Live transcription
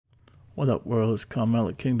What up world, it's Carmel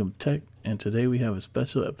at Kingdom Tech, and today we have a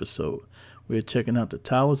special episode. We are checking out the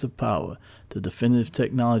Towers of Power, the definitive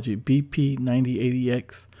technology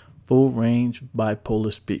BP9080X full range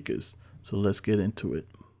bipolar speakers. So let's get into it.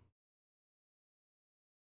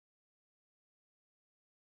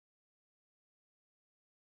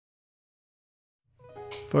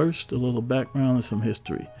 First, a little background and some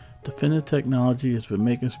history. Definitive Technology has been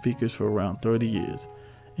making speakers for around 30 years.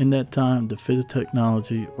 In that time, Definitive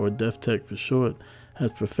Technology, or DefTech for short,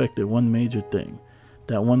 has perfected one major thing.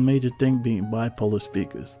 That one major thing being bipolar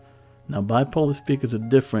speakers. Now, bipolar speakers are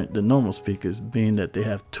different than normal speakers, being that they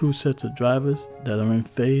have two sets of drivers that are in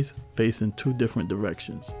phase, facing two different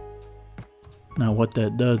directions. Now, what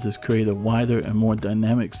that does is create a wider and more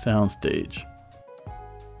dynamic sound stage.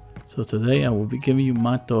 So today I will be giving you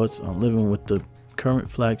my thoughts on living with the current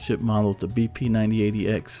flagship models, the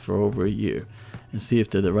BP9080X, for over a year, and see if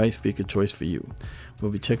they're the right speaker choice for you.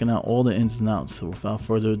 We'll be checking out all the ins and outs, so without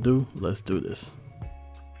further ado, let's do this.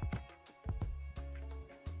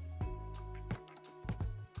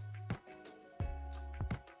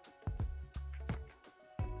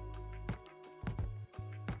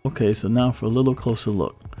 Okay, so now for a little closer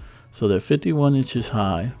look. So they're 51 inches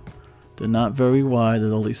high. They're not very wide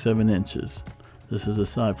at only 7 inches. This is a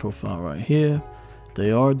side profile right here.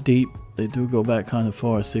 They are deep. They do go back kind of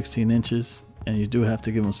far, 16 inches, and you do have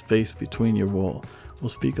to give them space between your wall. We'll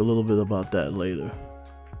speak a little bit about that later.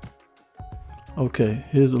 Okay,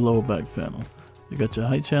 here's the lower back panel. You got your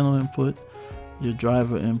height channel input, your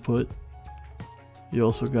driver input. You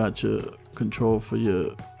also got your control for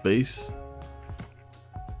your bass.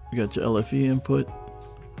 You got your LFE input.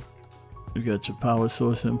 You got your power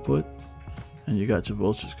source input, and you got your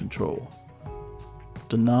voltage control.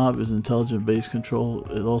 The knob is intelligent bass control.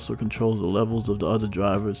 It also controls the levels of the other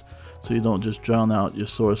drivers, so you don't just drown out your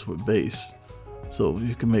source with bass. So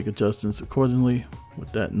you can make adjustments accordingly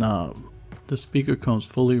with that knob. The speaker comes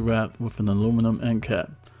fully wrapped with an aluminum end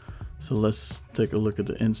cap. So let's take a look at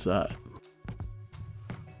the inside.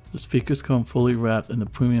 The speakers come fully wrapped in the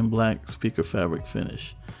premium black speaker fabric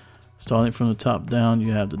finish. Starting from the top down,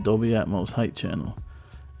 you have the Dolby Atmos height channel.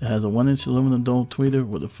 It has a 1-inch aluminum dome tweeter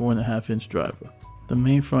with a 4.5-inch driver. The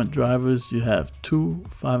main front drivers, you have two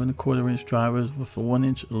 5.25-inch drivers with a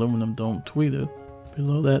 1-inch aluminum dome tweeter.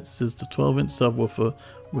 Below that sits the 12-inch subwoofer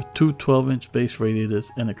with two 12-inch bass radiators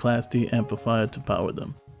and a Class D amplifier to power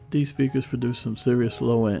them. These speakers produce some serious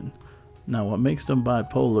low end. Now what makes them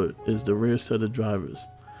bipolar is the rear set of drivers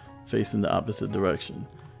facing the opposite direction.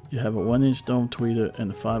 You have a 1-inch dome tweeter and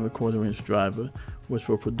a 5.25-inch driver, which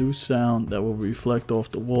will produce sound that will reflect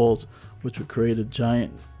off the walls, which will create a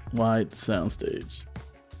giant wide soundstage.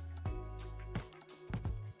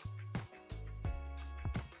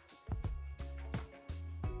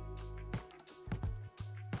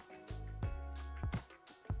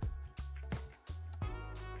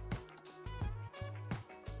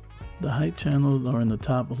 The height channels are in the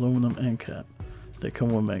top aluminum end cap. They come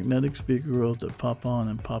with magnetic speaker grills that pop on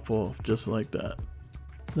and pop off just like that.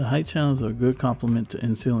 The height channels are a good complement to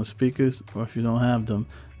in-ceiling speakers, or if you don't have them,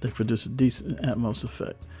 they produce a decent Atmos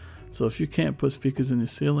effect. So if you can't put speakers in your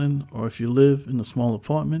ceiling, or if you live in a small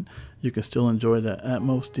apartment, you can still enjoy that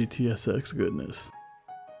Atmos DTS:X goodness.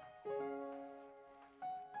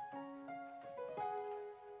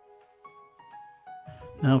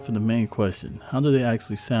 Now for the main question, how do they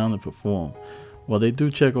actually sound and perform? Well, they do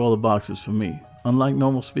check all the boxes for me. Unlike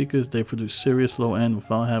normal speakers, they produce serious low end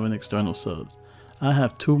without having external subs. I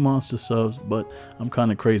have two monster subs, but I'm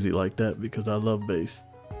kinda crazy like that because I love bass.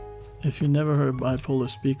 If you never heard bipolar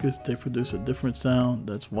speakers, they produce a different sound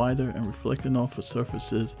that's wider and reflecting off of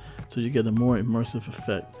surfaces, so you get a more immersive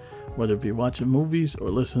effect, whether it be watching movies or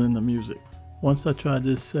listening to music. Once I tried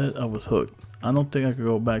this set, I was hooked. I don't think I could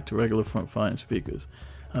go back to regular front-firing speakers.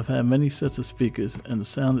 I've had many sets of speakers, and the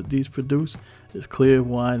sound that these produce is clear,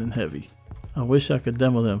 wide, and heavy. I wish I could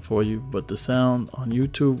demo them for you, but the sound on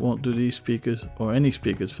YouTube won't do these speakers, or any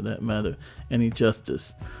speakers for that matter, any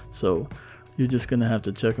justice. So you're just gonna have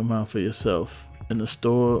to check them out for yourself in the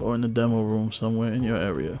store or in the demo room somewhere in your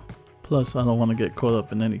area. Plus, I don't want to get caught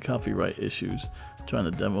up in any copyright issues trying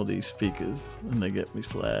to demo these speakers and they get me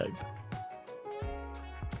flagged.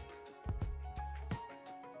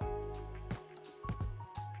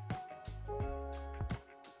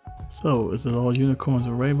 So, is it all unicorns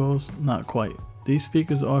and rainbows? Not quite. These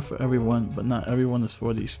speakers are for everyone, but not everyone is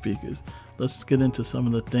for these speakers. Let's get into some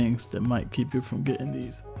of the things that might keep you from getting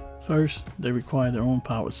these. First, they require their own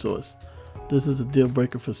power source. This is a deal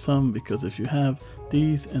breaker for some because if you have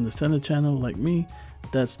these in the center channel like me,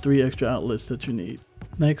 that's 3 extra outlets that you need.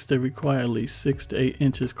 Next, they require at least 6 to 8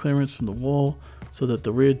 inches clearance from the wall so that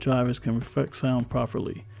the rear drivers can reflect sound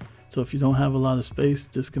properly. So if you don't have a lot of space,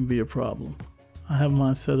 this can be a problem. I have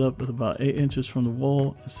mine set up at about 8 inches from the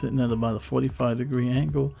wall and sitting at about a 45-degree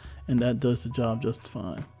angle, and that does the job just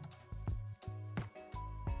fine.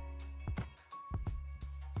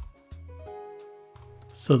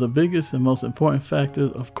 So the biggest and most important factor,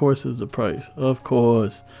 of course, is the price. Of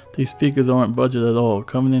course, these speakers aren't budget at all,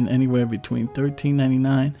 coming in anywhere between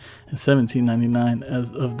 $13.99 and $17.99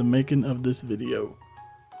 as of the making of this video.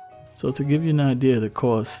 So to give you an idea of the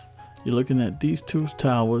cost, you're looking at these two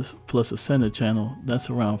towers plus a center channel.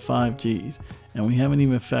 That's around 5 G's, and we haven't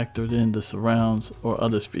even factored in the surrounds or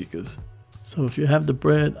other speakers. So if you have the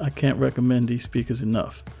bread, I can't recommend these speakers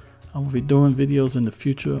enough. I will be doing videos in the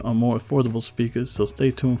future on more affordable speakers, so stay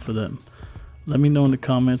tuned for them. Let me know in the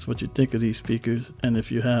comments what you think of these speakers and if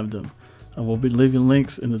you have them. I will be leaving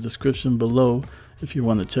links in the description below if you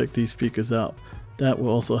want to check these speakers out. That will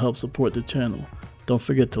also help support the channel. Don't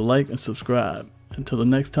forget to like and subscribe. Until the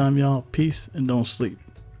next time, y'all, peace and don't sleep.